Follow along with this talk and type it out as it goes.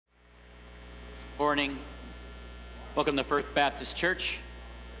Morning. Welcome to First Baptist Church.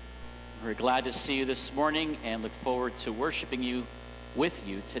 We're glad to see you this morning and look forward to worshiping you with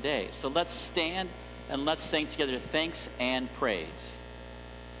you today. So let's stand and let's sing together thanks and praise.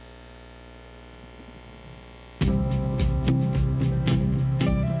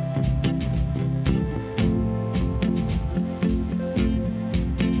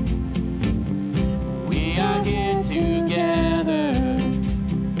 We are here together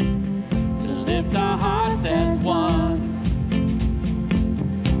to lift our hearts as one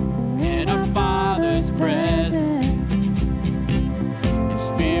in our Father's presence. His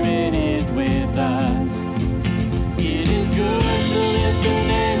Spirit is with us. It is good to lift the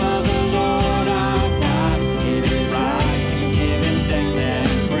name of the Lord our God. It is right to give him thanks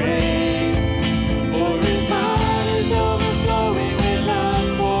and praise. For his heart is overflowing with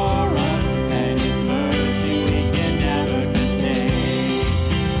love for us, and his mercy we can never contain.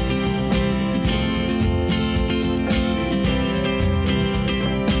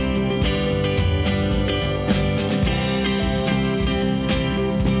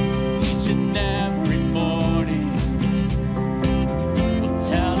 Each and every morning we'll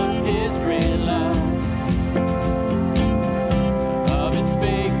tell of his great love, of his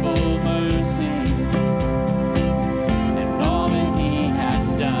faithful mercy, and all that he has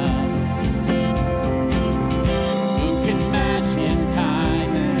done. Who can match his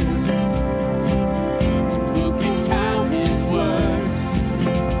kindness? Who can count his works?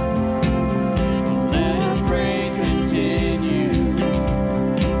 Let his praise continue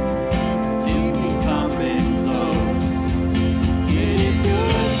till we come in close. It is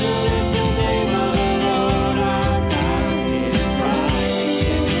good to lift the name of the Lord our God. It is right to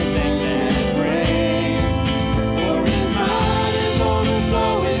give him thanks and praise. For his heart is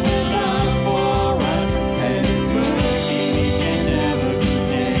overflowing with love for us, and his mercy we can never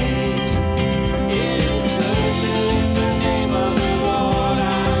contain. It is good to lift the name of the Lord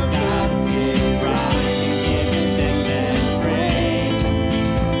our God. It is right to give him thanks and praise.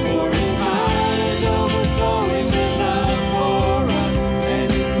 For his heart is overflowing with love for us, and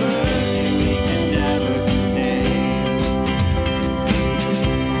his mercy we can never contain.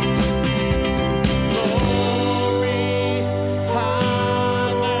 Glory,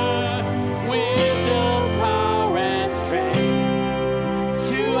 honor, wisdom, power, and strength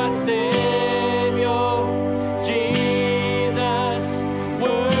to our Savior, Jesus,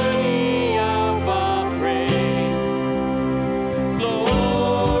 worthy of our praise.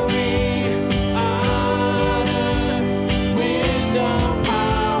 Glory, honor, wisdom,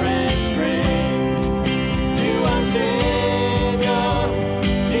 power, and strength to our Savior,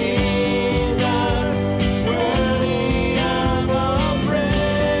 Jesus, worthy of our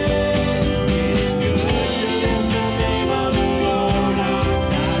praise. It is good to lift the name of the Lord our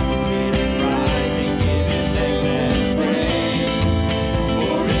God. It is right to give him thanks and praise.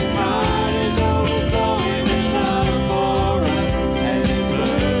 For his heart is overflowing with love for us, and his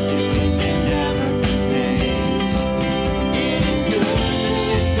mercy we can never contain. It is good to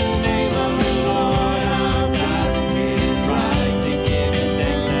lift the name of the Lord our God. It is right to give him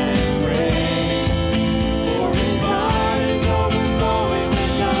thanks and praise. For his heart is overflowing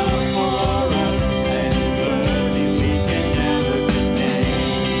with love for us, and his mercy we can never contain.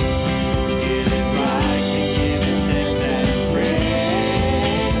 It is right to give him thanks and praise.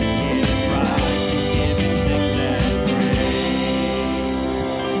 It is right to give him thanks and praise.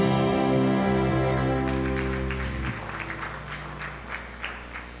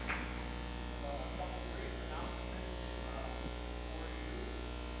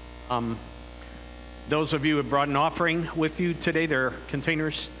 Those of you who have brought an offering with you today, there are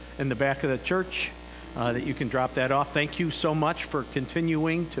containers in the back of the church that you can drop that off. Thank you so much for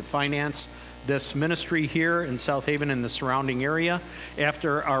continuing to finance this ministry here in South Haven and the surrounding area.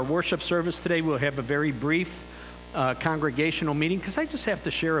 After our worship service today, we'll have a very brief congregational meeting, because I just have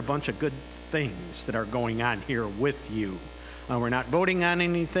to share a bunch of good things that are going on here with you. We're not voting on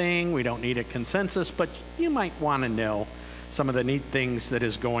anything. We don't need a consensus, but you might want to know some of the neat things that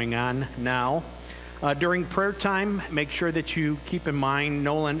is going on now. During prayer time, make sure that you keep in mind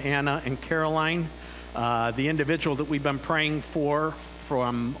Nolan, Anna, and Caroline, the individual that we've been praying for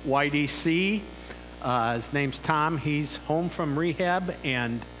from YDC. His name's Tom. He's home from rehab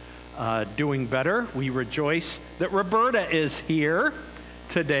and doing better. We rejoice that Roberta is here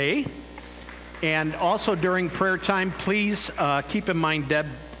today. And also during prayer time, please keep in mind Deb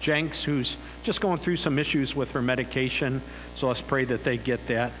Jenks, who's just going through some issues with her medication. So let's pray that they get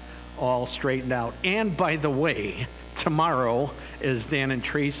that all straightened out. And by the way, tomorrow is Dan and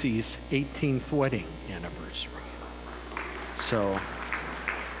Tracy's 18th wedding anniversary. So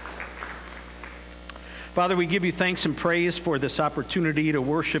Father, we give you thanks and praise for this opportunity to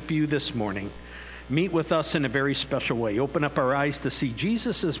worship you this morning. Meet with us in a very special way. Open up our eyes to see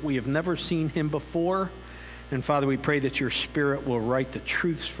Jesus as we have never seen him before. And Father, we pray that your Spirit will write the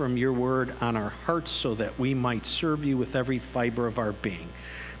truths from your word on our hearts so that we might serve you with every fiber of our being.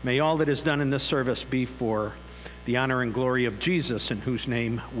 May all that is done in this service be for the honor and glory of Jesus, in whose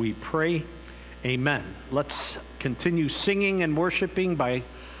name we pray. Amen. Let's continue singing and worshiping by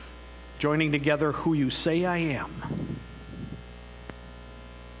joining together Who You Say I Am.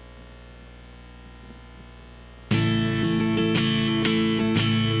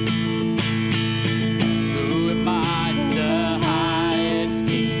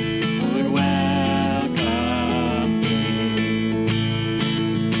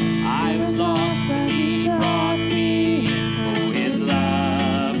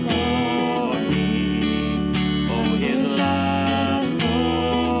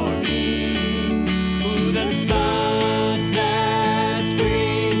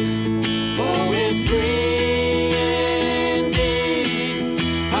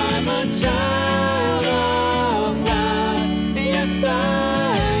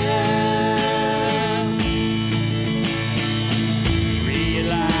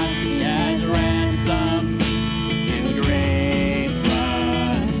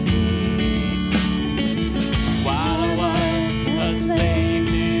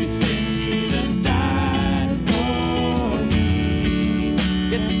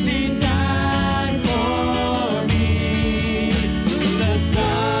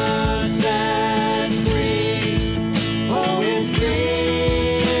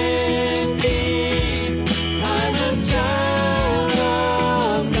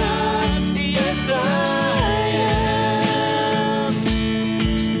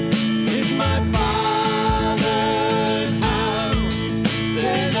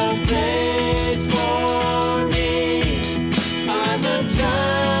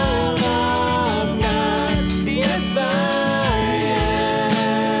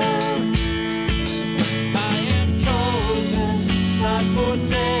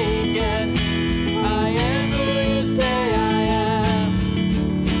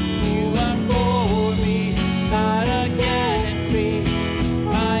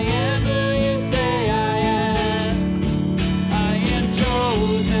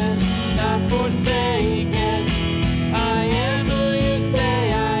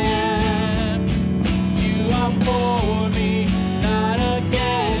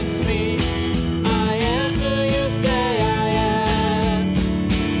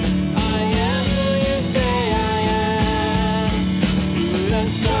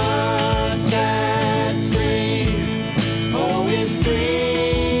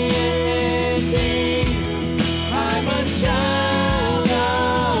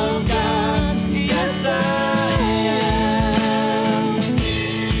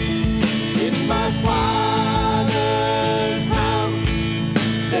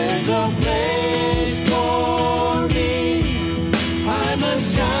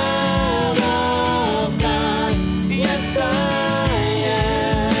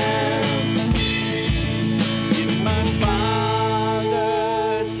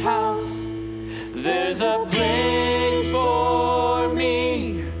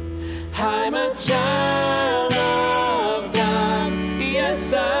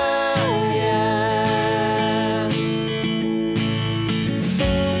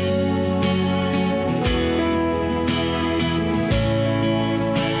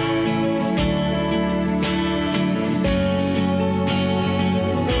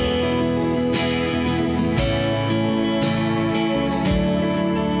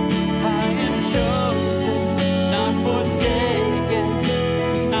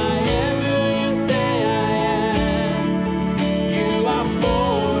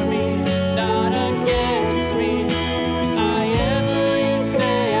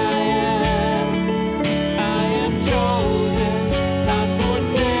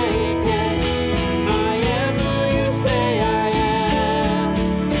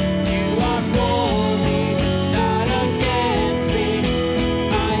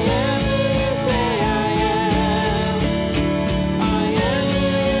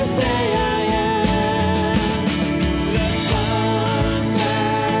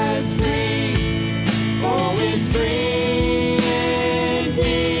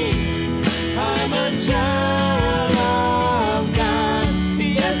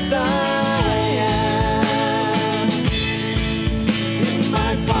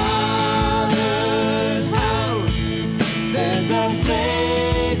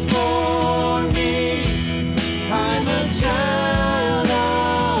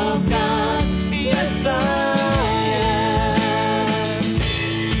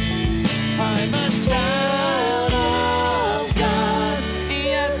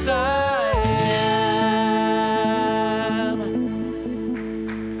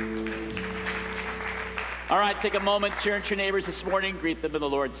 All right, take a moment, turn to your neighbors this morning, greet them in the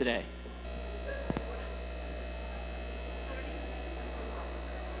Lord today.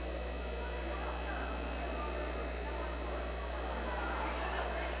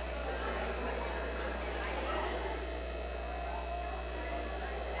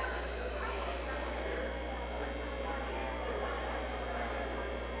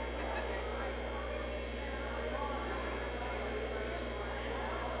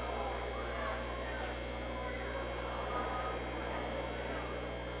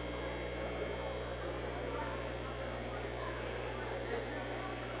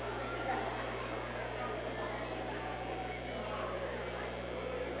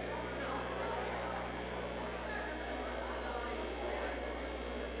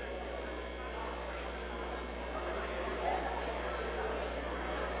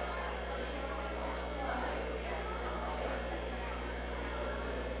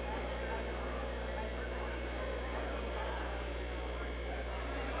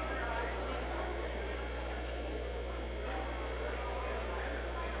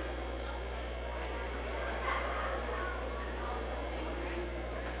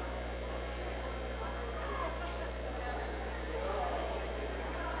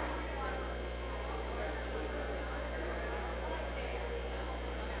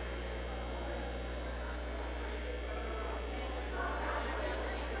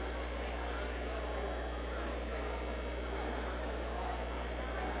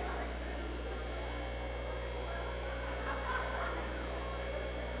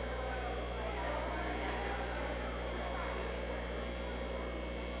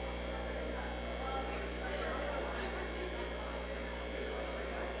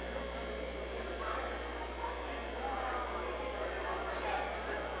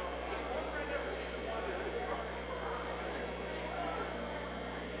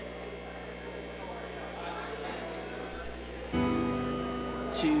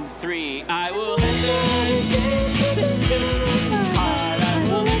 Two, three. I will enter his gates with thanksgiving. I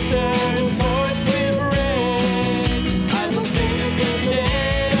will enter his courts with praise. I will sing the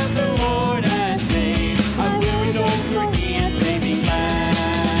day that the Lord has made. I will rejoice, for he has made me glad.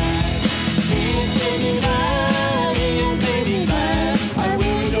 He has made me glad. He has made me glad. I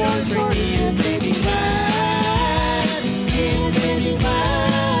will rejoice, for he has made me glad. He has made me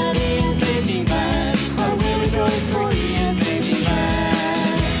glad. He has made me glad. I will rejoice, for he has made me glad.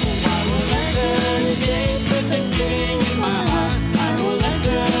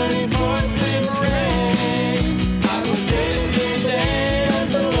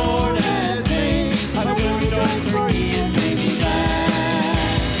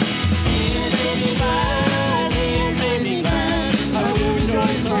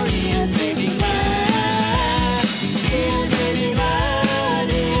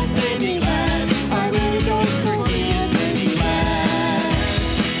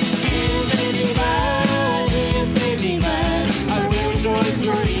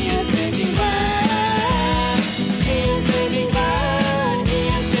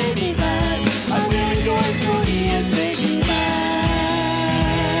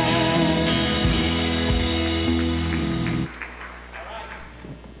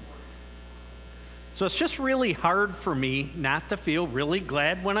 So it's just really hard for me not to feel really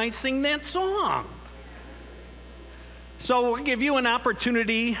glad when I sing that song. So we'll give you an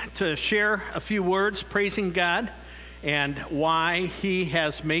opportunity to share a few words praising God and why he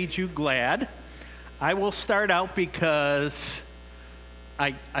has made you glad. I will start out because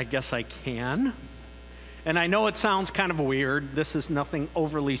I guess I can. And I know it sounds kind of weird. This is nothing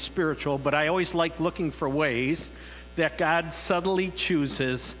overly spiritual, but I always like looking for ways that God subtly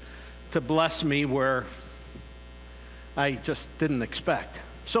chooses to bless me where I just didn't expect.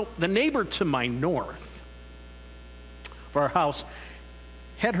 So the neighbor to my north of our house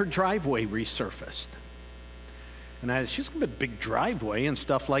had her driveway resurfaced. And she's got a big driveway and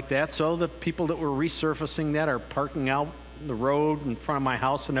stuff like that, so the people that were resurfacing that are parking out the road in front of my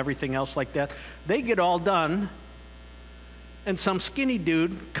house and everything else like that. They get all done, and some skinny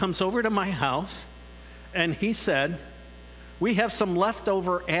dude comes over to my house, and he said, "We have some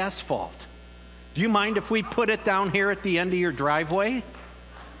leftover asphalt. Do you mind if we put it down here at the end of your driveway?"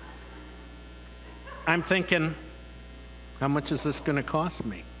 I'm thinking, how much is this going to cost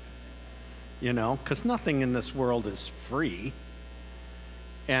me? You know, because nothing in this world is free.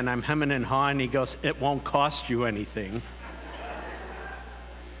 And I'm hemming and hawing. He goes, "It won't cost you anything."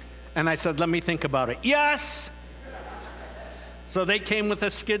 And I said, "Let me think about it." Yes! So they came with a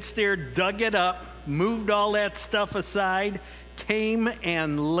skid steer, dug it up, moved all that stuff aside, came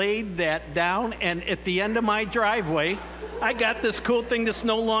and laid that down, and at the end of my driveway, I got this cool thing that's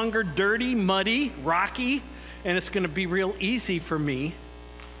no longer dirty, muddy, rocky, and it's going to be real easy for me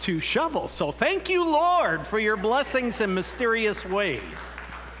to shovel. So thank you, Lord, for your blessings in mysterious ways.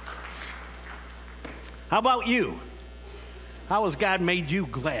 How about you? How has God made you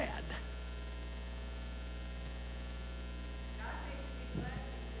glad?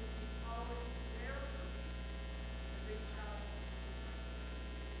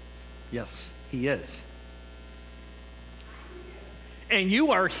 Yes, he is. And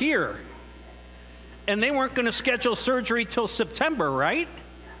you are here. And they weren't going to schedule surgery till September, right?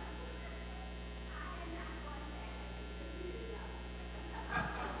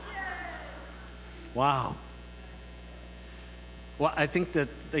 Wow. Well, I think that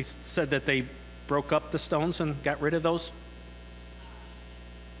they said that they broke up the stones and got rid of those.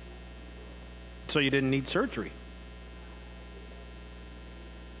 So you didn't need surgery.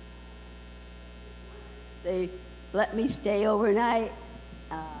 They let me stay overnight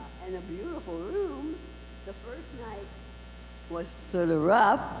in a beautiful room. The first night was sort of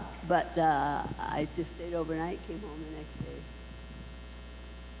rough, but I just stayed overnight, came home the next day.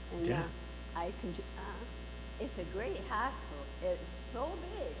 And Yeah. it's a great hospital. It's so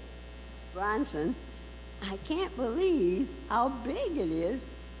big. Bronson, I can't believe how big it is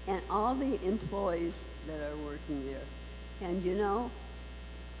and all the employees that are working there. And you know,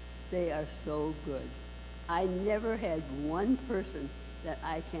 they are so good. I never had one person that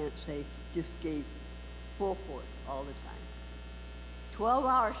I can't say just gave full force all the time.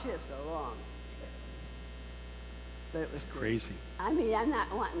 12-hour shifts are long. But it was great. Crazy. I mean, I'm not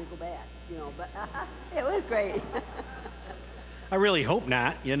wanting to go back, you know, but it was great. I really hope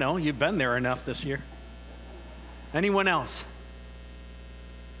not. You know, you've been there enough this year. Anyone else?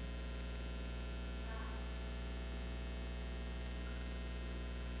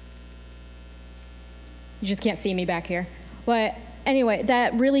 You just can't see me back here. But anyway,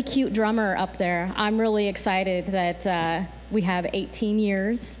 that really cute drummer up there, I'm really excited that we have 18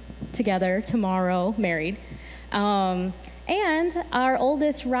 years together tomorrow, married. And our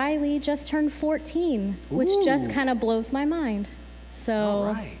oldest, Riley, just turned 14, which just kind of blows my mind. So, All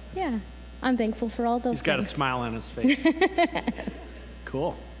right. yeah, I'm thankful for all those He's got a things. smile on his face.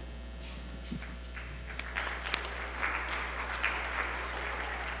 Cool.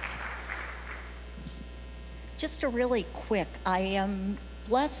 Just a really quick, I am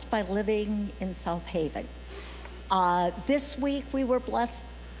blessed by living in South Haven. This week we were blessed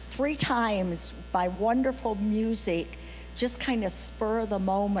 3 times by wonderful music, just kind of spur of the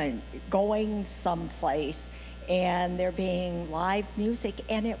moment, going someplace, and there being live music,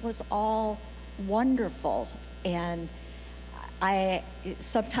 and it was all wonderful. And I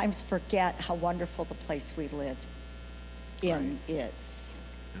sometimes forget how wonderful the place we live in is.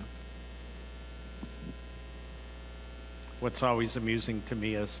 What's always amusing to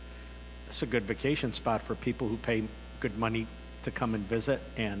me is it's a good vacation spot for people who pay good money to come and visit,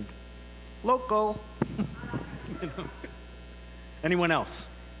 and local. You know. Anyone else?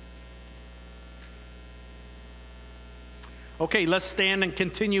 Okay, let's stand and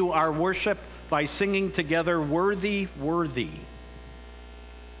continue our worship by singing together, Worthy, Worthy.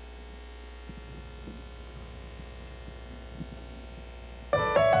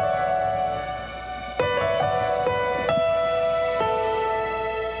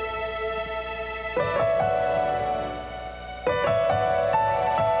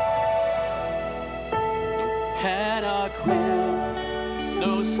 Pen or quill,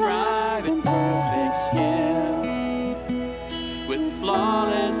 no scribe in perfect skill, with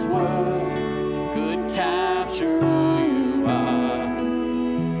flawless words could capture who you are.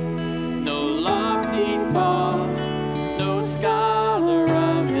 No lofty thought, no scholar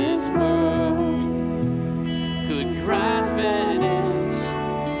of this world could grasp an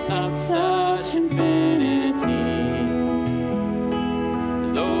inch of such infinity.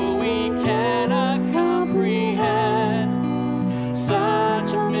 Though we cannot comprehend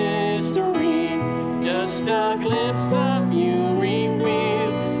such a mystery, just a glimpse of you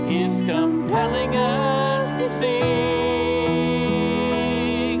revealed is compelling us to sing.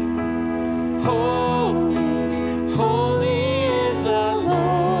 Holy, holy is the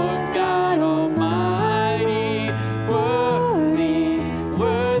Lord God Almighty. Worthy,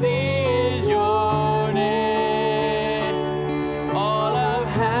 worthy is your name. All of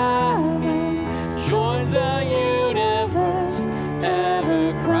heaven joins the universe,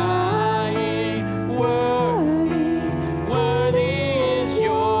 ever crying, worthy, worthy is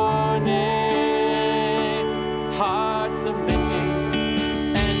your name. Hearts amazed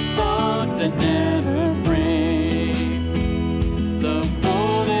and songs that never break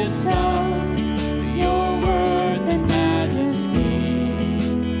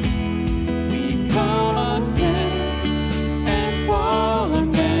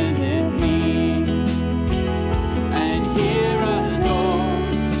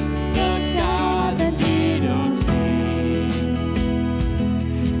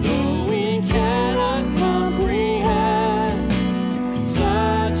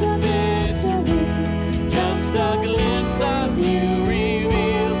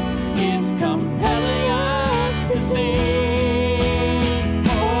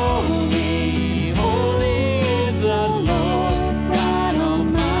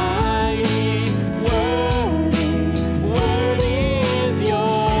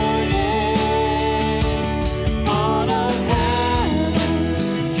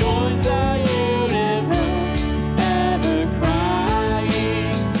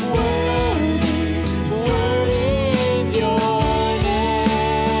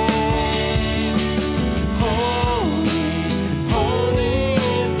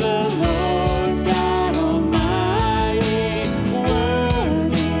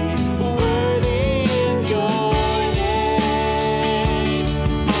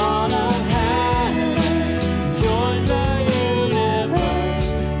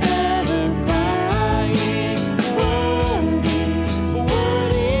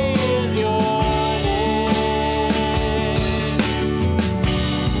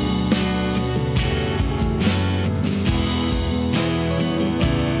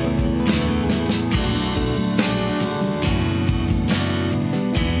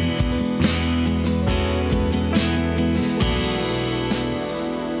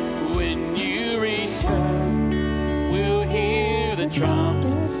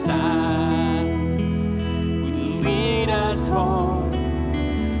side would lead us home,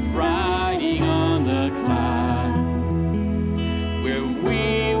 riding on the clouds, where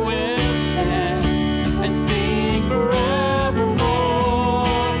we will stand and sing forevermore.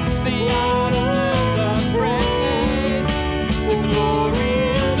 The honor and the praise, the glory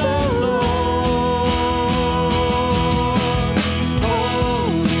is the Lord.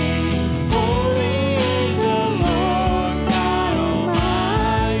 Holy, holy is the Lord God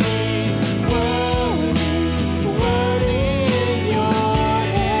Almighty. Worthy, worthy is your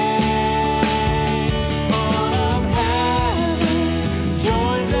name. All of heaven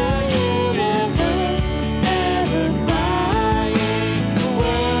joins the universe, ever crying.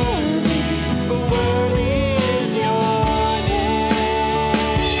 Worthy, worthy is your name.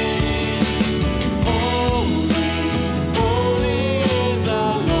 Holy, holy is the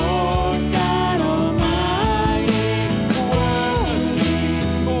Lord God Almighty. Worthy,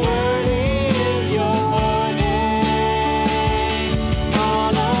 worthy is your name.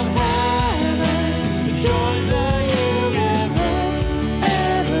 All of heaven joins the universe,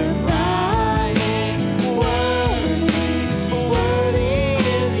 ever crying. Worthy, worthy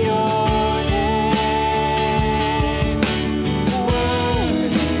is your name.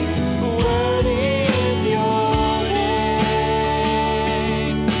 Worthy, worthy is your name.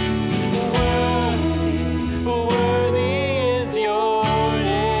 Worthy, worthy is your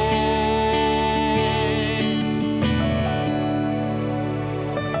name.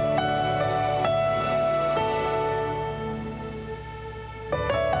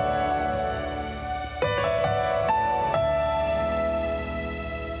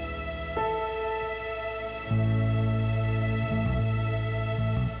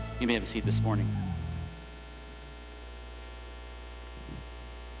 You may have a seat this morning.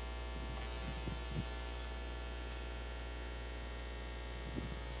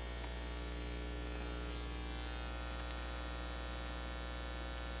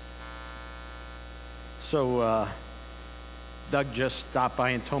 So Doug just stopped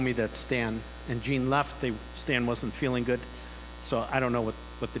by and told me that Stan and Jean left. Stan wasn't feeling good. So I don't know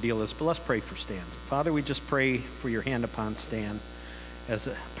what the deal is, but let's pray for Stan. Father, we just pray for your hand upon Stan, as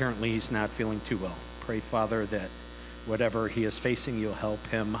apparently he's not feeling too well. Pray, Father, that whatever he is facing, you'll help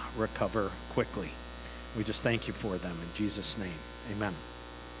him recover quickly. We just thank you for them in Jesus' name. Amen.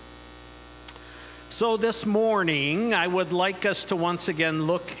 So this morning, I would like us to once again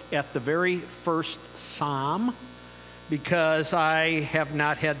look at the very first Psalm, because I have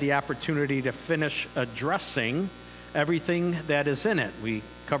not had the opportunity to finish addressing everything that is in it. We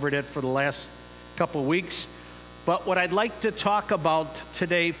covered it for the last couple weeks. But what I'd like to talk about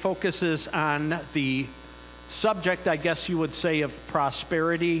today focuses on the subject, I guess you would say, of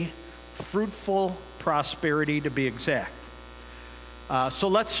prosperity, fruitful prosperity to be exact. So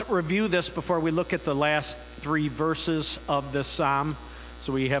let's review this before we look at the last three verses of this psalm,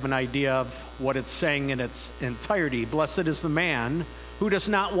 so we have an idea of what it's saying in its entirety. Blessed is the man who does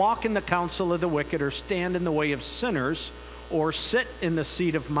not walk in the counsel of the wicked, or stand in the way of sinners, or sit in the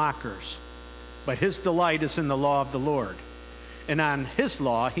seat of mockers. But his delight is in the law of the Lord, and on his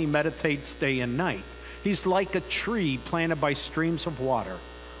law he meditates day and night. He's like a tree planted by streams of water,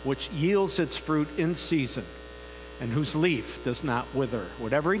 which yields its fruit in season, and whose leaf does not wither.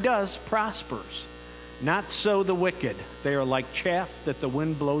 Whatever he does prospers. Not so the wicked. They are like chaff that the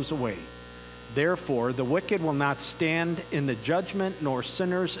wind blows away. Therefore the wicked will not stand in the judgment, nor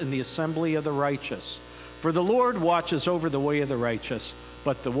sinners in the assembly of the righteous. For the Lord watches over the way of the righteous,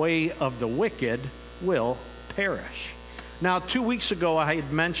 but the way of the wicked will perish. Now, 2 weeks ago, I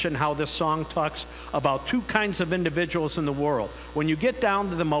had mentioned how this song talks about two kinds of individuals in the world. When you get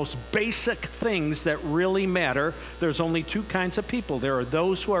down to the most basic things that really matter, there's only two kinds of people. There are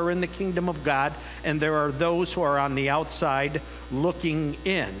those who are in the kingdom of God, and there are those who are on the outside looking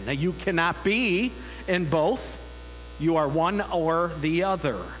in. Now, you cannot be in both. You are one or the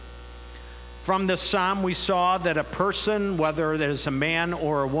other. From this psalm, we saw that a person, whether it is a man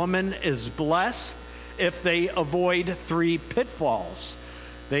or a woman, is blessed if they avoid three pitfalls.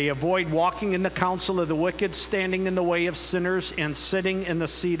 They avoid walking in the counsel of the wicked, standing in the way of sinners, and sitting in the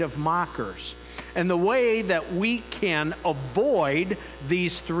seat of mockers. And the way that we can avoid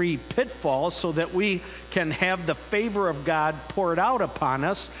these three pitfalls so that we can have the favor of God poured out upon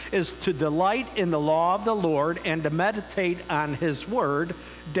us is to delight in the law of the Lord and to meditate on his word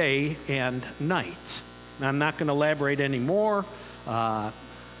day and night. Now, I'm not going to elaborate anymore.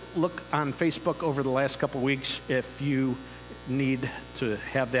 Look on Facebook over the last couple weeks if you need to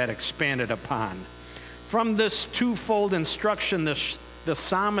have that expanded upon. From this twofold instruction, the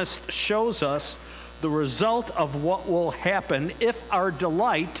psalmist shows us the result of what will happen if our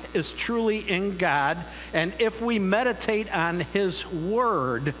delight is truly in God, and if we meditate on His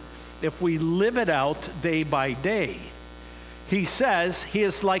Word, if we live it out day by day. He says He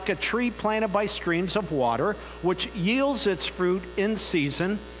is like a tree planted by streams of water, which yields its fruit in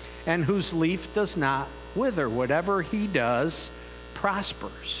season, and whose leaf does not wither. Whatever He does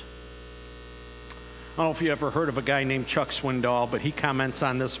prospers. I don't know if you ever heard of a guy named Chuck Swindoll, but he comments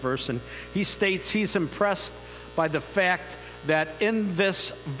on this verse, and he states he's impressed by the fact that in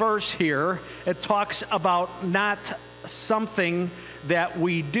this verse here, it talks about not something that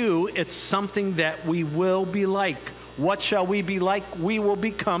we do, it's something that we will be like. What shall we be like? We will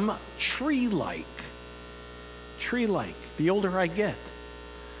become tree-like. Tree-like. The older I get,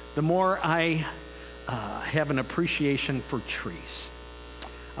 the more I have an appreciation for trees.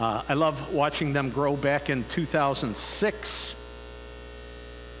 I love watching them grow. Back in 2006,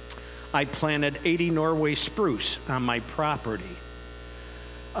 I planted 80 Norway spruce on my property.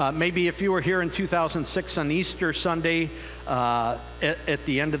 Maybe if you were here in 2006 on Easter Sunday, at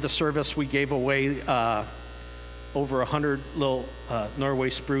the end of the service, we gave away over 100 little Norway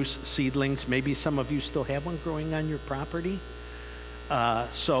spruce seedlings. Maybe some of you still have one growing on your property.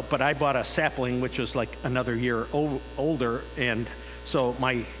 But I bought a sapling, which was like another year older, and so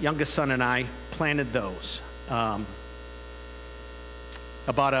my youngest son and I planted those.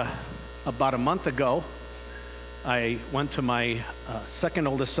 About a month ago, I went to my second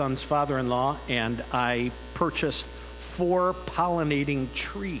oldest son's father-in-law, and I purchased 4 pollinating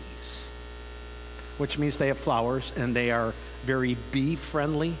trees, which means they have flowers and they are very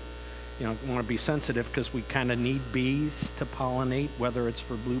bee-friendly. You know, want to be sensitive because we kind of need bees to pollinate, whether it's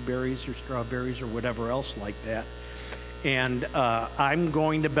for blueberries or strawberries or whatever else like that. And I'm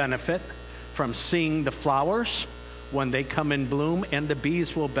going to benefit from seeing the flowers when they come in bloom, and the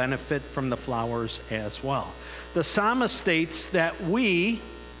bees will benefit from the flowers as well. The psalmist states that we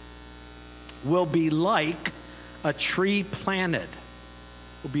will be like a tree planted.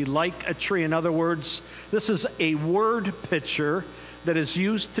 We'll be like a tree. In other words, this is a word picture that is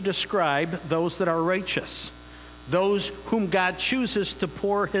used to describe those that are righteous, those whom God chooses to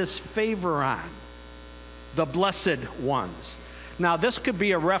pour His favor on, the blessed ones. Now, this could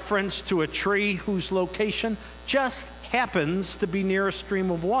be a reference to a tree whose location just happens to be near a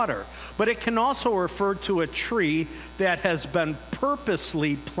stream of water, but it can also refer to a tree that has been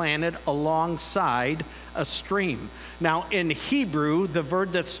purposely planted alongside a stream. Now, in Hebrew, the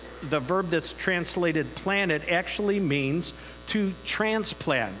verb that's translated planted actually means to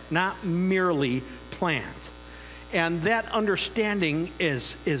transplant, not merely plant. And that understanding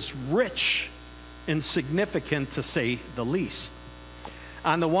is rich and significant, to say the least.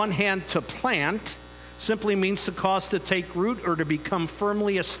 On the one hand, to plant simply means to cause to take root or to become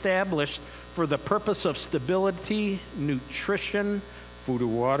firmly established for the purpose of stability, nutrition, food or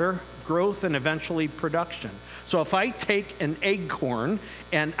water, growth, and eventually production. So if I take an acorn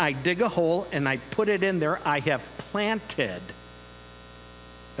and I dig a hole and I put it in there, I have planted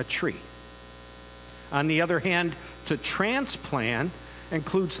a tree. On the other hand, to transplant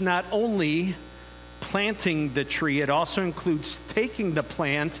includes not only planting the tree, it also includes taking the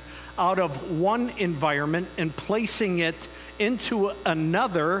plant out of one environment and placing it into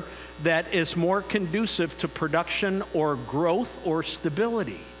another that is more conducive to production or growth or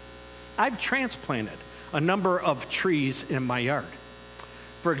stability. I've transplanted a number of trees in my yard.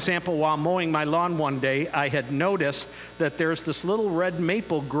 For example, while mowing my lawn one day, I had noticed that there's this little red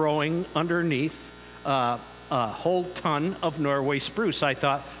maple growing underneath a whole ton of Norway spruce. I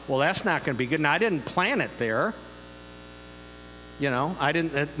thought, well, that's not going to be good. Now, I didn't plant it there. You know,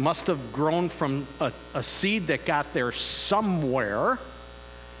 it must have grown from a seed that got there somewhere.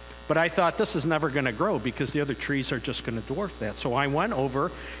 But I thought, this is never going to grow because the other trees are just going to dwarf that. So I went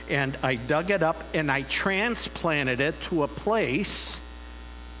over and I dug it up and I transplanted it to a place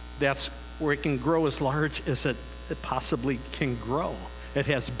that's where it can grow as large as it possibly can grow. It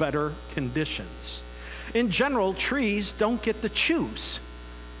has better conditions. In general, trees don't get to choose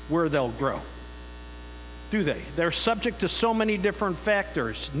where they'll grow, do they? They're subject to so many different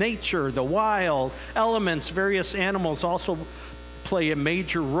factors. Nature, the wild, elements, various animals also play a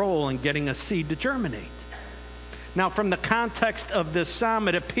major role in getting a seed to germinate. Now, from the context of this psalm,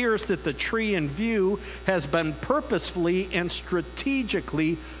 it appears that the tree in view has been purposefully and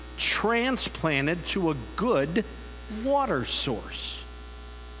strategically transplanted to a good water source.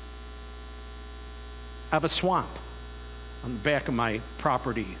 I have a swamp on the back of my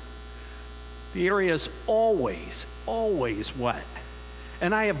property. The area is always wet.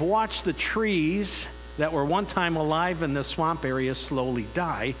 And I have watched the trees that were one time alive in the swamp area slowly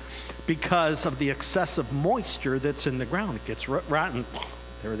die because of the excessive moisture that's in the ground. It gets rotten.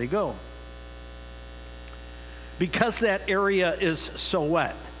 There they go. Because that area is so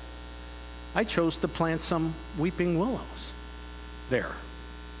wet, I chose to plant some weeping willows there.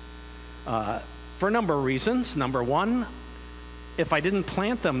 For a number of reasons. Number one, if I didn't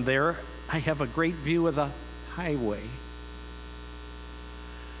plant them there, I have a great view of the highway.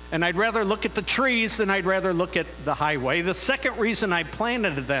 And I'd rather look at the trees than I'd rather look at the highway. The second reason I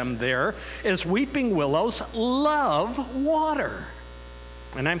planted them there is weeping willows love water.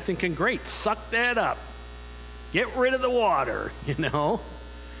 And I'm thinking, great, suck that up. Get rid of the water, you know.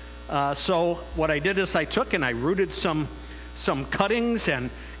 So what I did is I took and I rooted some cuttings, and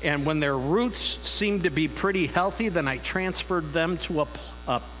when their roots seemed to be pretty healthy, then I transferred them to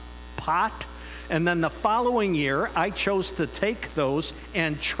a pot. And then the following year, I chose to take those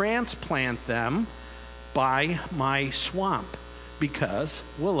and transplant them by my swamp because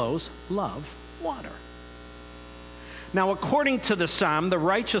willows love water. Now, according to the psalm, the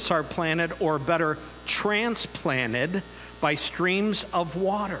righteous are planted, or better, transplanted by streams of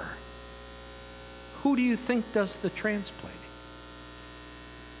water. Who do you think does the transplanting?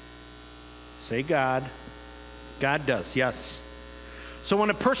 Say God. God does, yes. So when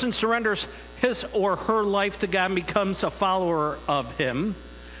a person surrenders his or her life to God and becomes a follower of him,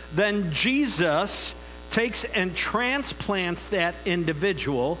 then Jesus takes and transplants that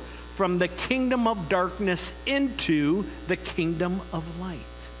individual from the kingdom of darkness into the kingdom of light.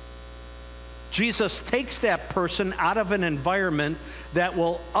 Jesus takes that person out of an environment that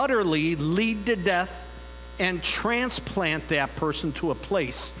will utterly lead to death and transplant that person to a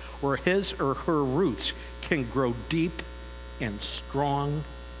place where his or her roots can grow deep and strong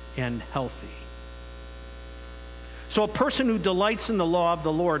and healthy. So a person who delights in the law of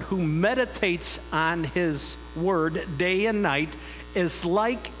the Lord, who meditates on his word day and night, is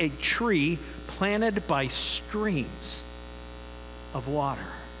like a tree planted by streams of water.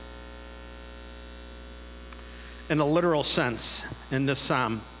 In a literal sense, in this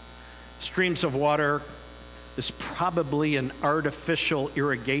psalm, streams of water is probably an artificial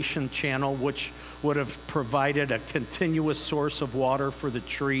irrigation channel which would have provided a continuous source of water for the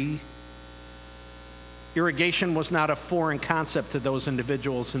tree. Irrigation was not a foreign concept to those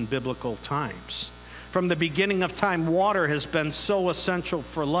individuals in biblical times. From the beginning of time, water has been so essential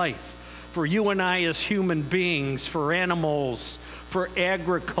for life, for you and I as human beings, for animals, for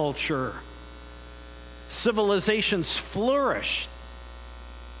agriculture. Civilizations flourished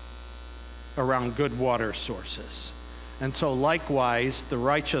around good water sources. And so likewise, the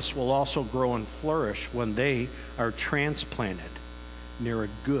righteous will also grow and flourish when they are transplanted near a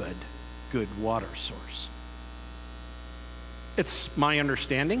good water source. It's my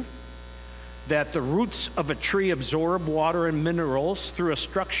understanding that the roots of a tree absorb water and minerals through a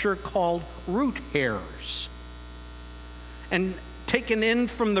structure called root hairs. And taken in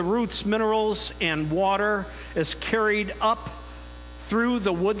from the roots, minerals and water is carried up through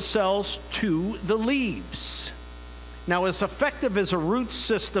the wood cells to the leaves. Now, as effective as a root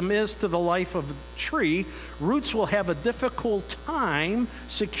system is to the life of a tree, roots will have a difficult time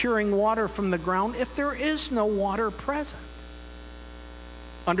securing water from the ground if there is no water present.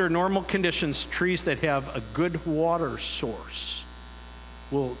 Under normal conditions, trees that have a good water source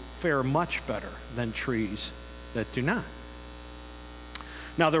will fare much better than trees that do not.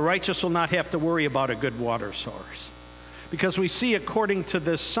 Now, the righteous will not have to worry about a good water source, because we see, according to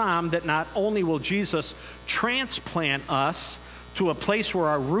this psalm, that not only will Jesus transplant us to a place where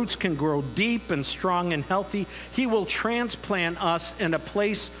our roots can grow deep and strong and healthy, he will transplant us in a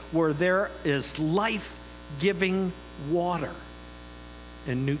place where there is life-giving water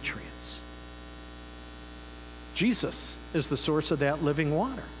and nutrients. Jesus is the source of that living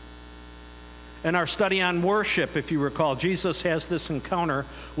water. In our study on worship, if you recall, Jesus has this encounter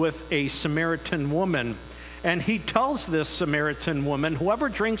with a Samaritan woman. And he tells this Samaritan woman, whoever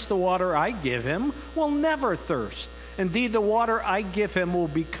drinks the water I give him will never thirst. Indeed, the water I give him will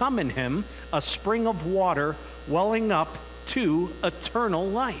become in him a spring of water welling up to eternal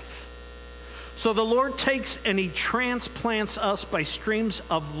life. So the Lord takes and he transplants us by streams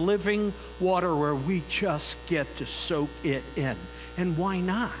of living water where we just get to soak it in. And why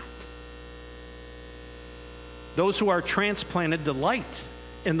not? Those who are transplanted delight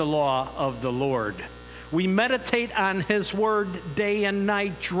in the law of the Lord. We meditate on his word day and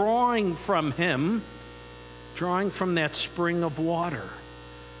night, drawing from him, drawing from that spring of water,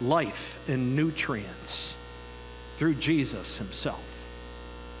 life and nutrients through Jesus himself.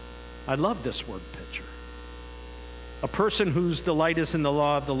 I love this word picture. A person whose delight is in the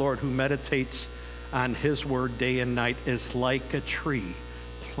law of the Lord, who meditates on his word day and night is like a tree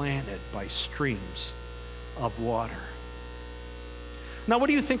planted by streams of water. Now, what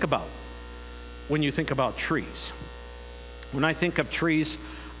do you think about when you think about trees? When I think of trees,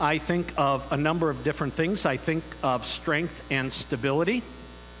 I think of a number of different things. I think of strength and stability.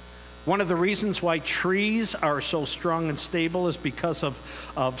 One of the reasons why trees are so strong and stable is because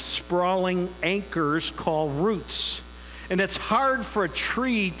of sprawling anchors called roots. And it's hard for a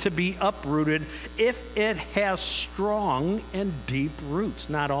tree to be uprooted if it has strong and deep roots.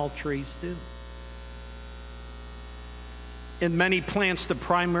 Not all trees do. In many plants, the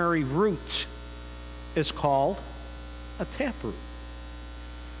primary root is called a taproot.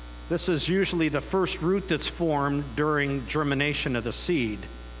 This is usually the first root that's formed during germination of the seed.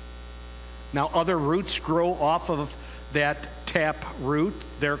 Now, other roots grow off of that tap root.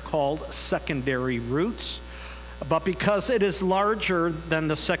 They're called secondary roots. But because it is larger than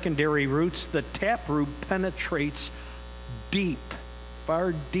the secondary roots, the taproot penetrates deep,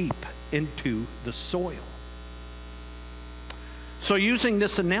 far deep into the soil. So using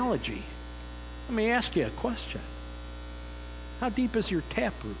this analogy, let me ask you a question. How deep is your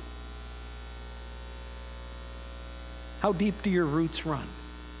taproot? How deep do your roots run?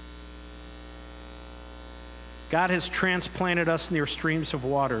 God has transplanted us near streams of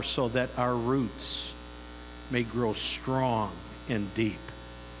water so that our roots may grow strong and deep.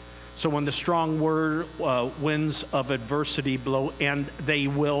 So when the strong winds of adversity blow, and they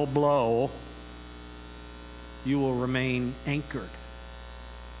will blow, you will remain anchored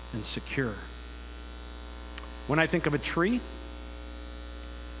and secure. When I think of a tree,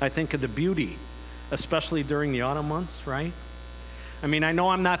 I think of the beauty, especially during the autumn months, right? I mean, I know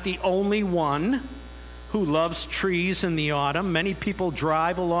I'm not the only one who loves trees in the autumn. Many people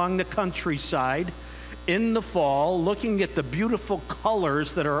drive along the countryside in the fall looking at the beautiful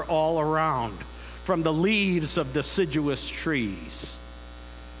colors that are all around from the leaves of deciduous trees.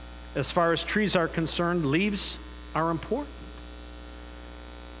 As far as trees are concerned, leaves are important.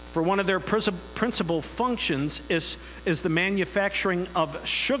 For one of their principal functions is the manufacturing of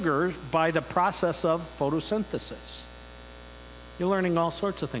sugar by the process of photosynthesis. You're learning all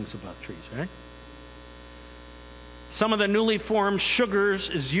sorts of things about trees, right? Some of the newly formed sugars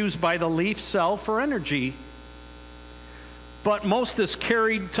is used by the leaf cell for energy, but most is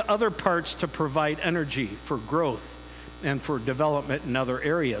carried to other parts to provide energy for growth and for development in other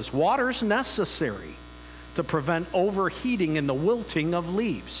areas. Water is necessary to prevent overheating and the wilting of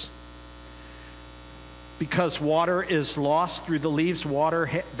leaves. Because water is lost through the leaves,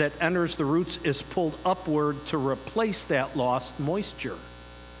 water that enters the roots is pulled upward to replace that lost moisture,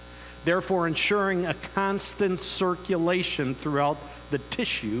 therefore ensuring a constant circulation throughout the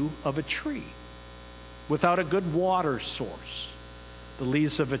tissue of a tree. Without a good water source, the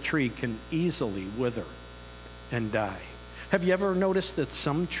leaves of a tree can easily wither and die. Have you ever noticed that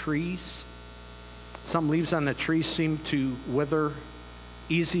some leaves on the tree seem to wither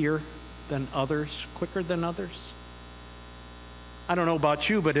easier than others, quicker than others? I don't know about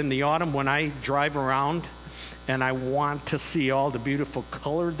you, but in the autumn when I drive around and I want to see all the beautiful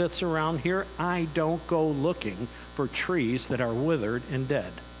color that's around here, I don't go looking for trees that are withered and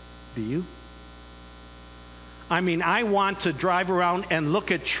dead. Do you? I mean, I want to drive around and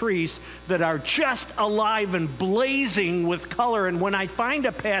look at trees that are just alive and blazing with color. And when I find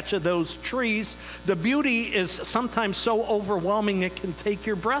a patch of those trees, the beauty is sometimes so overwhelming it can take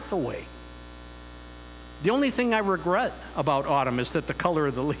your breath away. The only thing I regret about autumn is that the color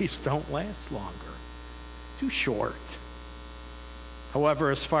of the leaves don't last longer. Too short.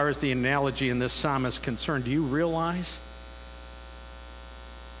 However, as far as the analogy in this psalm is concerned, do you realize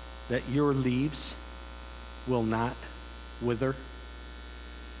that your leaves will not wither?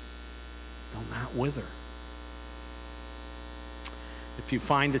 They'll not wither. If you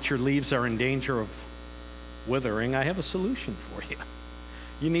find that your leaves are in danger of withering, I have a solution for you.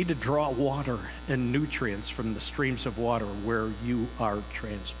 You need to draw water and nutrients from the streams of water where you are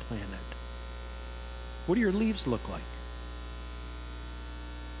transplanted. What do your leaves look like?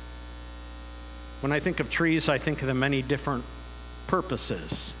 When I think of trees, I think of the many different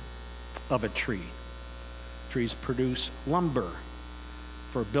purposes of a tree. Trees produce lumber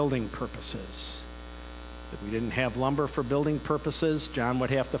for building purposes. If we didn't have lumber for building purposes, John would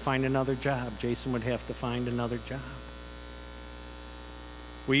have to find another job. Jason would have to find another job.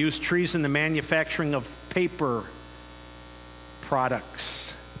 We use trees in the manufacturing of paper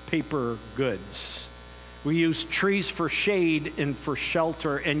products, paper goods. We use trees for shade and for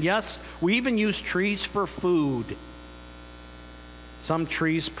shelter. And yes, we even use trees for food. Some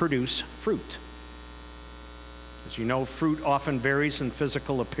trees produce fruit. As you know, fruit often varies in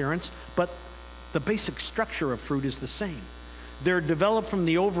physical appearance, but The basic structure of fruit is the same. They're developed from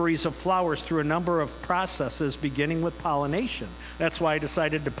the ovaries of flowers through a number of processes, beginning with pollination. That's why I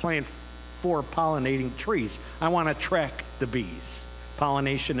decided to plant 4 pollinating trees. I want to attract the bees.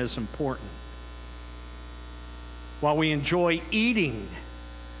 Pollination is important. While we enjoy eating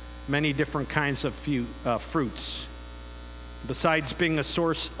many different kinds of fruits, besides being a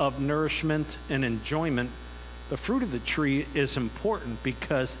source of nourishment and enjoyment, the fruit of the tree is important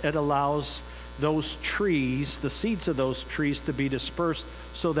because it allows those trees, the seeds of those trees, to be dispersed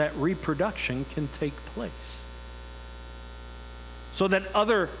so that reproduction can take place. So that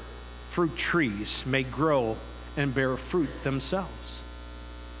other fruit trees may grow and bear fruit themselves.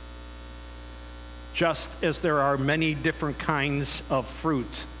 Just as there are many different kinds of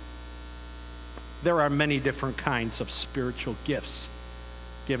fruit, there are many different kinds of spiritual gifts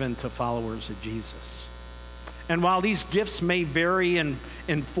given to followers of Jesus. And while these gifts may vary in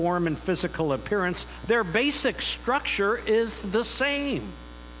form and physical appearance, their basic structure is the same.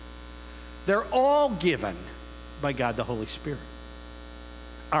 They're all given by God the Holy Spirit.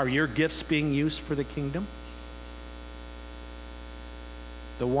 Are your gifts being used for the kingdom?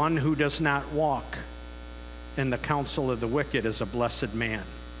 The one who does not walk in the counsel of the wicked is a blessed man.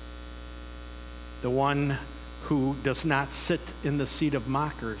 The one who does not sit in the seat of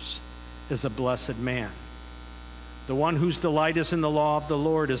mockers is a blessed man. The one whose delight is in the law of the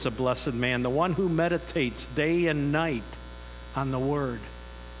Lord is a blessed man. The one who meditates day and night on the word,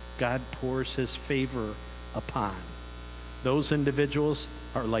 God pours his favor upon. Those individuals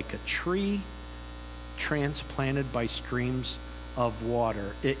are like a tree transplanted by streams of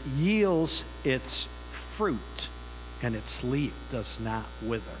water. It yields its fruit, and its leaf does not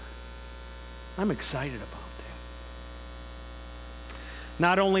wither. I'm excited about that.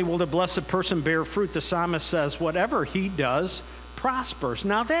 Not only will the blessed person bear fruit, the psalmist says, whatever he does prospers.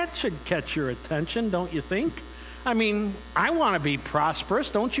 Now that should catch your attention, don't you think? I mean, I want to be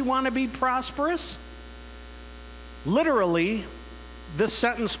prosperous. Don't you want to be prosperous? Literally, this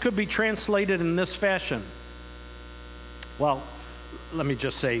sentence could be translated in this fashion. Well, let me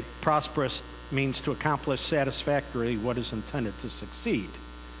just say, prosperous means to accomplish satisfactorily what is intended to succeed.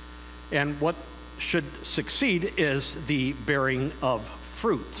 And what should succeed is the bearing of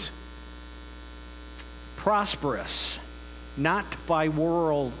fruit. Prosperous, not by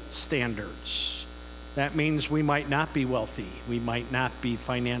world standards. That means we might not be wealthy. We might not be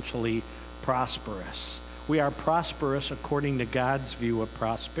financially prosperous. We are prosperous according to God's view of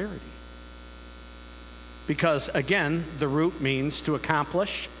prosperity. Because, again, the root means to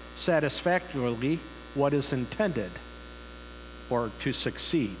accomplish satisfactorily what is intended, or to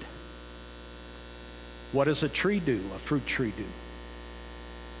succeed. What does a tree do? A fruit tree do?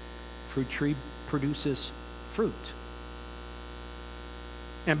 Fruit tree produces fruit.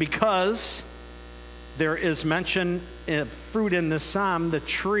 And because there is mention of fruit in this psalm, the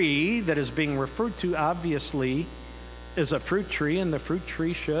tree that is being referred to obviously is a fruit tree, and the fruit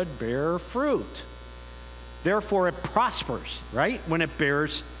tree should bear fruit. Therefore, it prospers, right, when it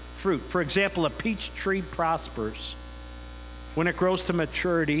bears fruit. For example, a peach tree prospers when it grows to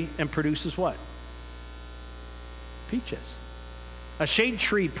maturity and produces what? Peaches. A shade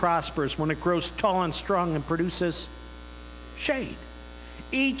tree prospers when it grows tall and strong and produces shade.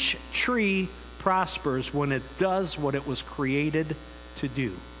 Each tree prospers when it does what it was created to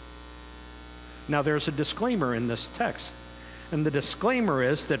do. Now, there's a disclaimer in this text, and the disclaimer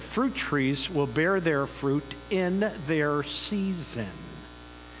is that fruit trees will bear their fruit in their season.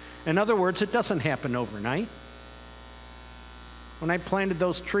 In other words, it doesn't happen overnight. When I planted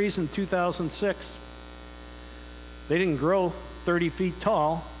those trees in 2006, they didn't grow 30 feet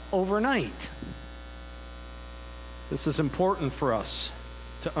tall overnight. This is important for us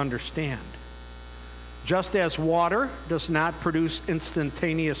to understand. Just as water does not produce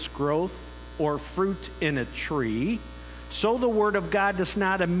instantaneous growth or fruit in a tree, so the Word of God does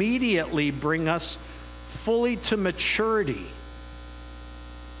not immediately bring us fully to maturity.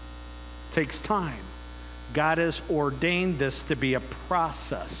 It takes time. God has ordained this to be a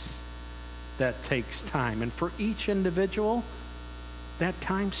process that takes time. And for each individual, that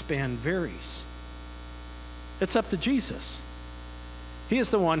time span varies. It's up to Jesus. He is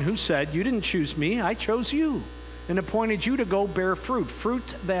the one who said, you didn't choose me, I chose you and appointed you to go bear fruit, fruit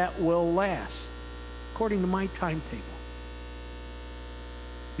that will last, according to my timetable.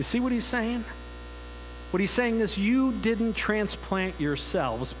 You see what he's saying? What he's saying is you didn't transplant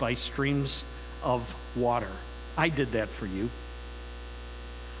yourselves by streams of water. I did that for you.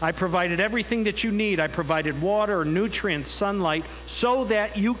 I provided everything that you need. I provided water, nutrients, sunlight, so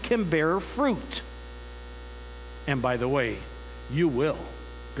that you can bear fruit. And by the way, you will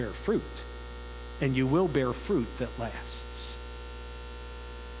bear fruit. and you will bear fruit that lasts.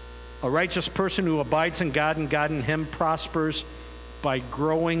 A righteous person who abides in God and God in him prospers by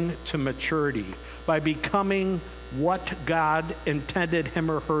growing to maturity, by becoming what God intended him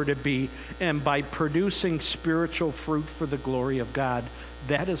or her to be, and by producing spiritual fruit for the glory of God.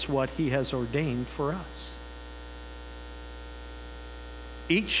 That is what he has ordained for us.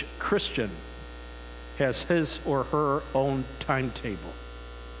 Each Christian has his or her own timetable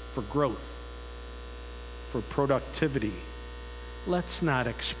for growth, for productivity. Let's not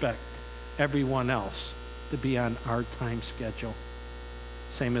expect everyone else to be on our time schedule,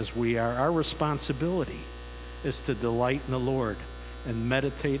 same as we are. Our responsibility is to delight in the Lord and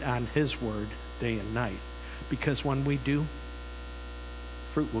meditate on his word day and night, because when we do,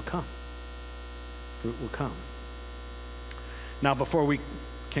 fruit will come. Fruit will come. Now, before we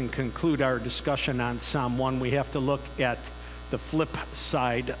can conclude our discussion on Psalm 1, we have to look at the flip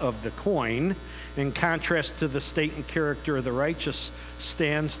side of the coin. In contrast to the state and character of the righteous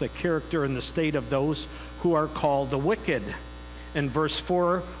stands the character and the state of those who are called the wicked. In verse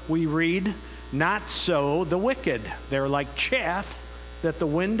 4, we read, "Not so the wicked. They're like chaff that the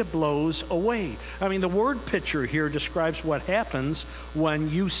wind blows away." I mean, the word picture here describes what happens when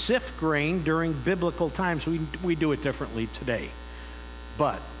you sift grain during biblical times. We do it differently today.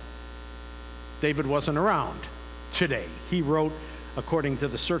 But David wasn't around today. He wrote according to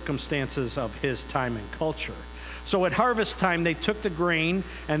the circumstances of his time and culture. So at harvest time, they took the grain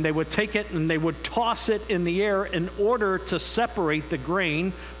and they would take it and they would toss it in the air in order to separate the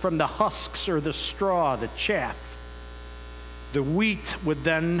grain from the husks or the straw, the chaff. The wheat would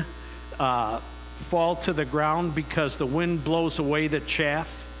then fall to the ground because the wind blows away the chaff,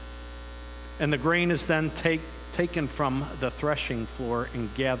 and the grain is then taken from the threshing floor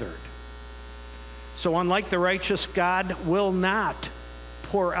and gathered. So unlike the righteous, God will not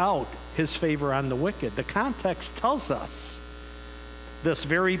pour out his favor on the wicked. The context tells us this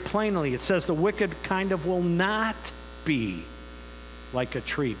very plainly. It says the wicked kind of will not be like a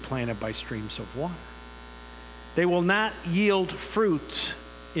tree planted by streams of water. They will not yield fruit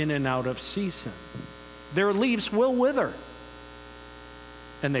in and out of season. Their leaves will wither,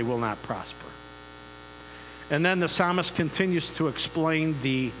 and they will not prosper. And then the psalmist continues to explain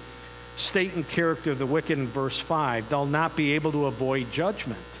the state and character of the wicked in verse 5. They'll not be able to avoid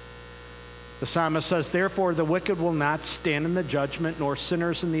judgment. The psalmist says, "Therefore the wicked will not stand in the judgment, nor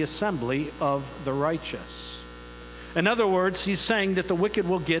sinners in the assembly of the righteous." In other words, he's saying that the wicked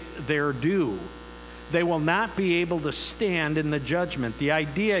will get their due. They will not be able to stand in the judgment. The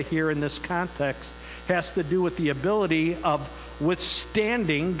idea here in this context has to do with the ability of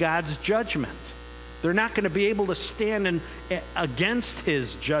withstanding God's judgment. They're not going to be able to stand against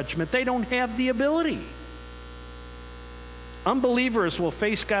his judgment. They don't have the ability. Unbelievers will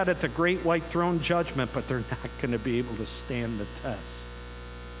face God at the great white throne judgment, but they're not going to be able to stand the test.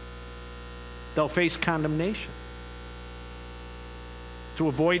 They'll face condemnation. To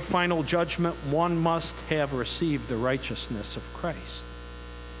avoid final judgment, one must have received the righteousness of Christ.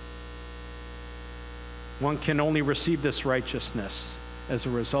 One can only receive this righteousness as a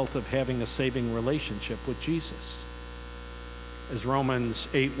result of having a saving relationship with Jesus. As Romans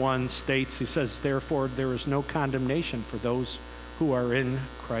 8:1 states, he says, "Therefore there is no condemnation for those who are in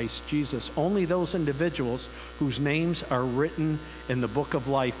Christ Jesus." Only those individuals whose names are written in the book of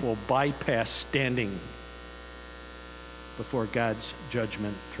life will bypass standing before God's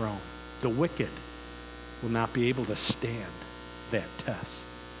judgment throne. The wicked will not be able to stand that test.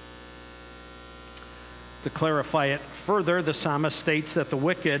 To clarify it further, the psalmist states that the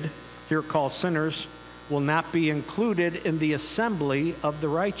wicked, here called sinners, will not be included in the assembly of the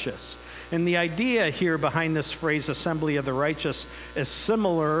righteous. And the idea here behind this phrase, assembly of the righteous, is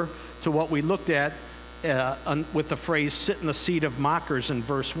similar to what we looked at with the phrase, sit in the seat of mockers in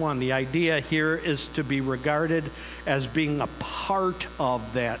verse 1. The idea here is to be regarded as being a part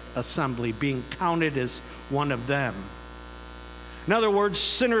of that assembly, being counted as one of them. In other words,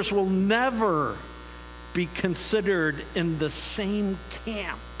 sinners will never be considered in the same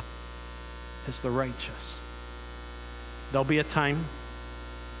camp as the righteous. There'll be a time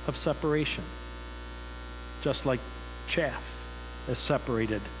of separation, just like chaff is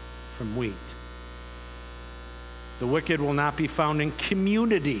separated from wheat. The wicked will not be found in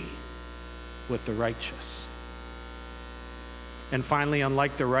community with the righteous. And finally,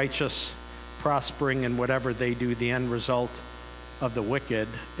 unlike the righteous prospering in whatever they do, the end result of the wicked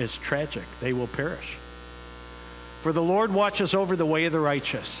is tragic. They will perish. For the Lord watches over the way of the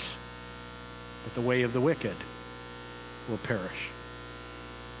righteous, but the way of the wicked will perish.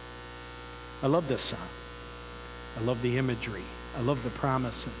 I love this psalm. I love the imagery. I love the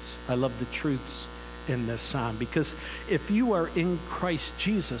promises. I love the truths in this psalm, because if you are in Christ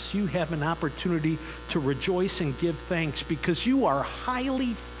Jesus, you have an opportunity to rejoice and give thanks because you are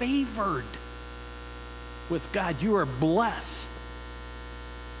highly favored with God. You are blessed.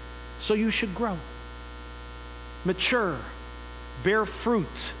 So you should grow, mature, bear fruit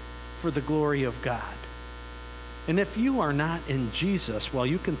for the glory of God. And if you are not in Jesus, well,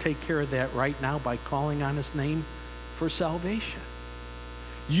 you can take care of that right now by calling on his name for salvation.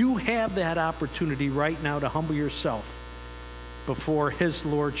 You have that opportunity right now to humble yourself before his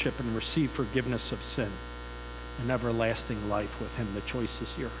lordship and receive forgiveness of sin and everlasting life with him. The choice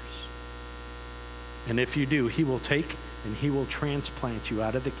is yours. And if you do, he will take and he will transplant you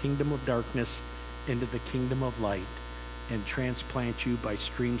out of the kingdom of darkness into the kingdom of light and transplant you by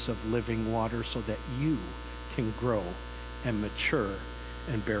streams of living water so that you can grow and mature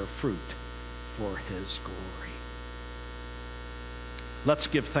and bear fruit for his glory. Let's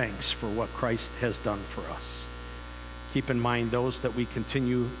give thanks for what Christ has done for us. Keep in mind those that we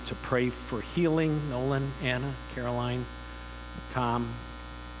continue to pray for healing: Nolan, Anna, Caroline, Tom,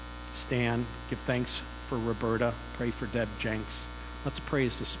 Stan. Give thanks for Roberta. Pray for Deb Jenks. Let's pray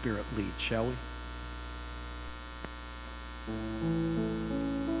as the Spirit leads, shall we?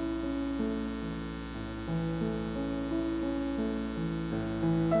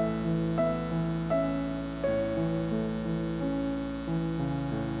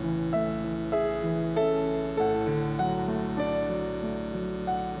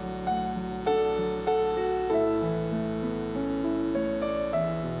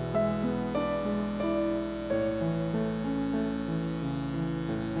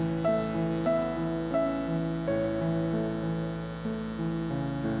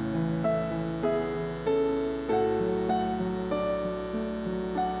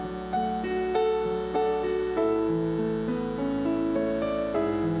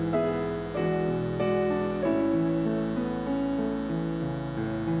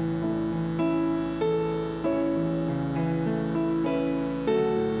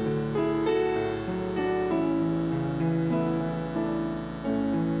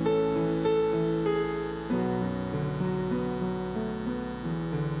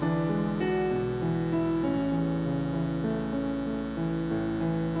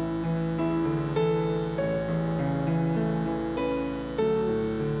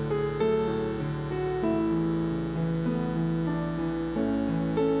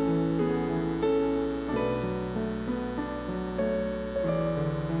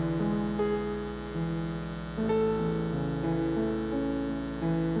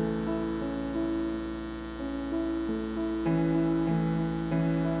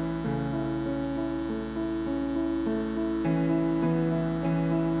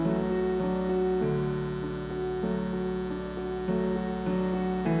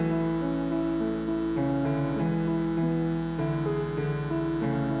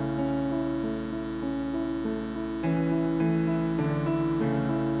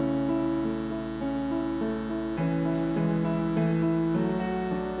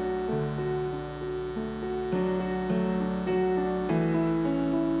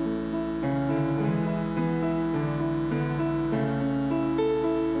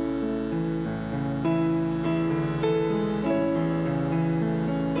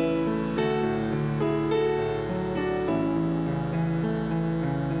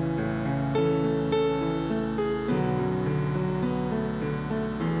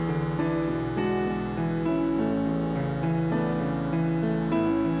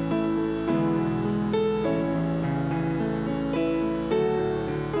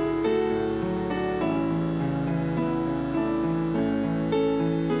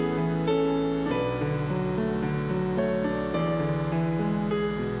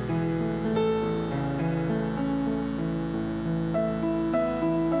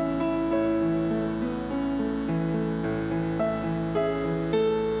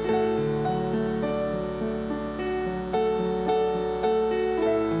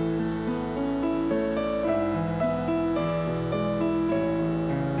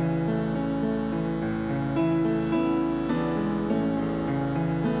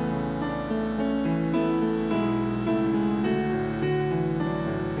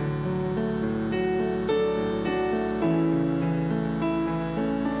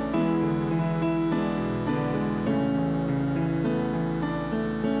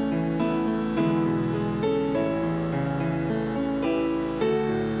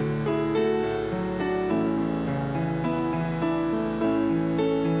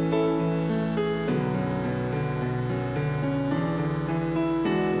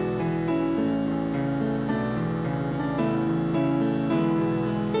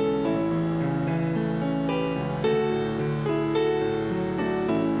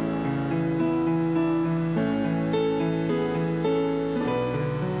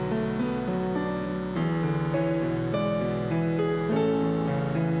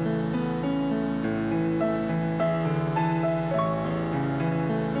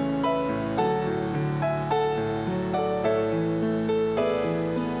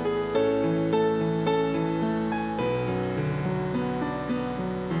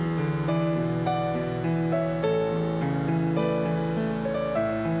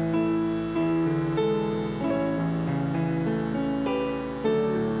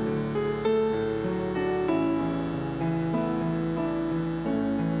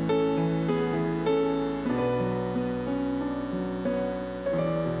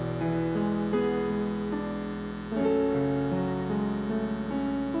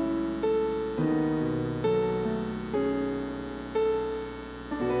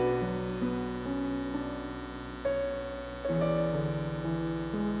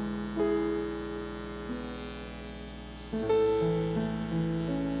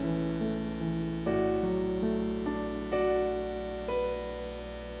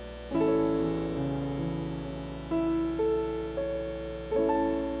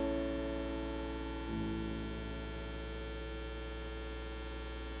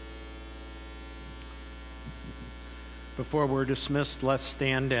 Before we're dismissed, let's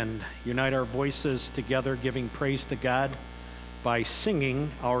stand and unite our voices together, giving praise to God by singing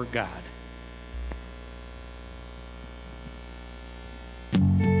Our God.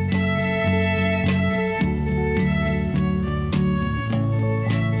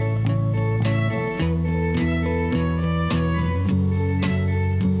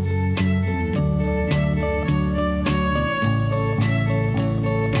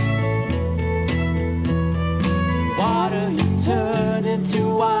 Water you turn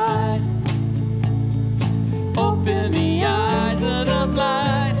into wine. Open the eyes of the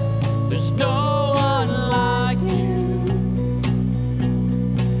blind. There's no one like you.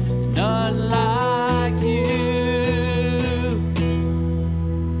 None like you.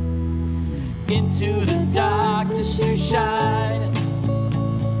 Into the darkness you shine.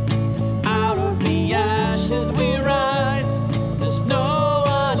 Out of the ashes we rise. There's no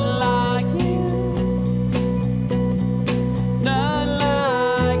one like you. None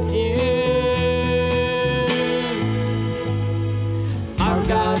like you. Our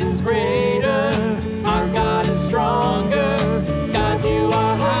God is greater, our God is stronger. God, you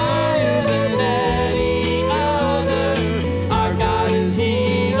are higher than any other. Our God is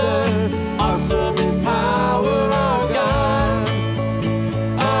healer, awesome in power. Our God,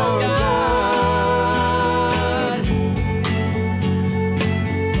 our God.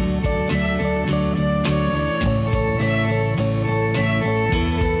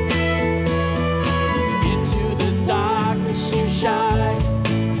 Into the darkness you shine.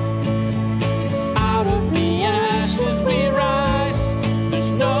 Out of the ashes we rise.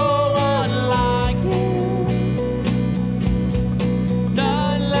 There's no one like you.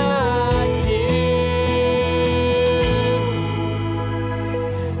 None like you.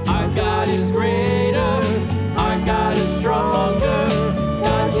 Our God is greater. Our God is stronger.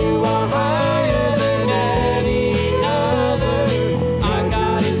 God, you are higher than any other. Our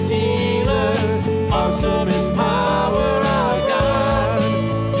God is healer, awesome in power. Our God,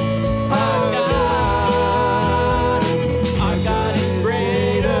 our God. Our God is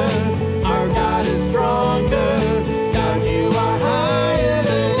greater. Our God is stronger. God, you are higher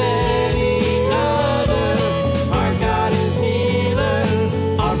than any other. Our God is healer,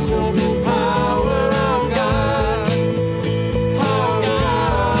 awesome in power. Our God, our God.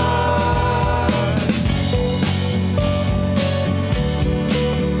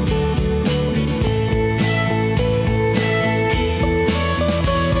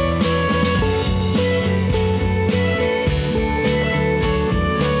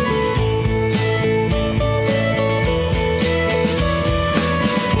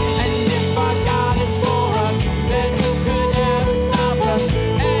 And if our God is for us, then who could ever stop us?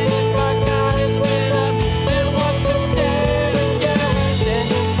 And if our God is with us, then what could stand against? And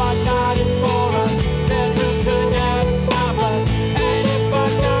if our God is for us, then who could ever stop us? And if our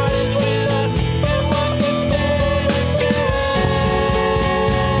God is with us, then what could stand against?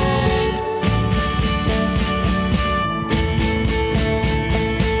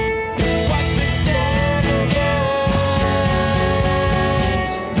 What could stand against?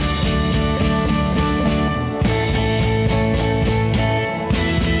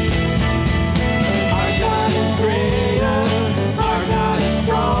 Our God is greater, our God is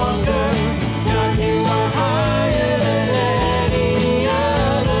stronger. God, you are higher than any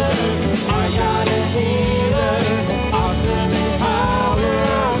other. Our God is healer, awesome in power.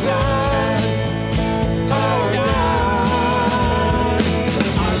 Our God, our God.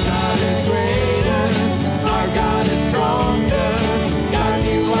 Our God is greater, our God is stronger. God,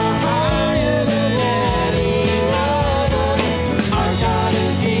 you are higher than any other. Our God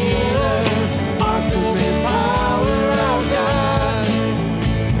is healer, awesome in power. Our God,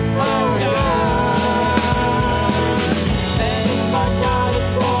 our God. And if our God is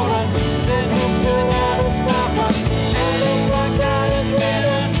for us, then who could ever stop us? And if our God is with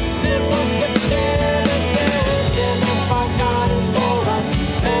us, then what could stand against? And if our God is for us,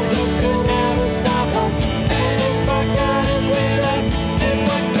 then who could ever stop us? And if our God is with us, then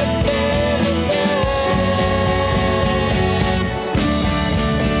what could stand against?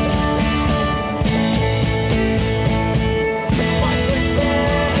 What could stand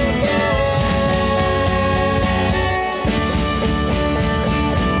against?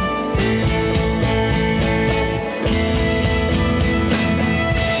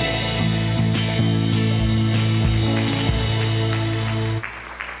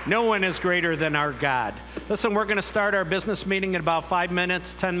 No one is greater than our God. Listen, we're going to start our business meeting in about 5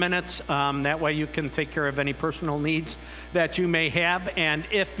 minutes, 10 minutes. That way you can take care of any personal needs that you may have. And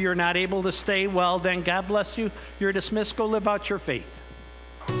if you're not able to stay, well, then God bless you. You're dismissed. Go live out your faith.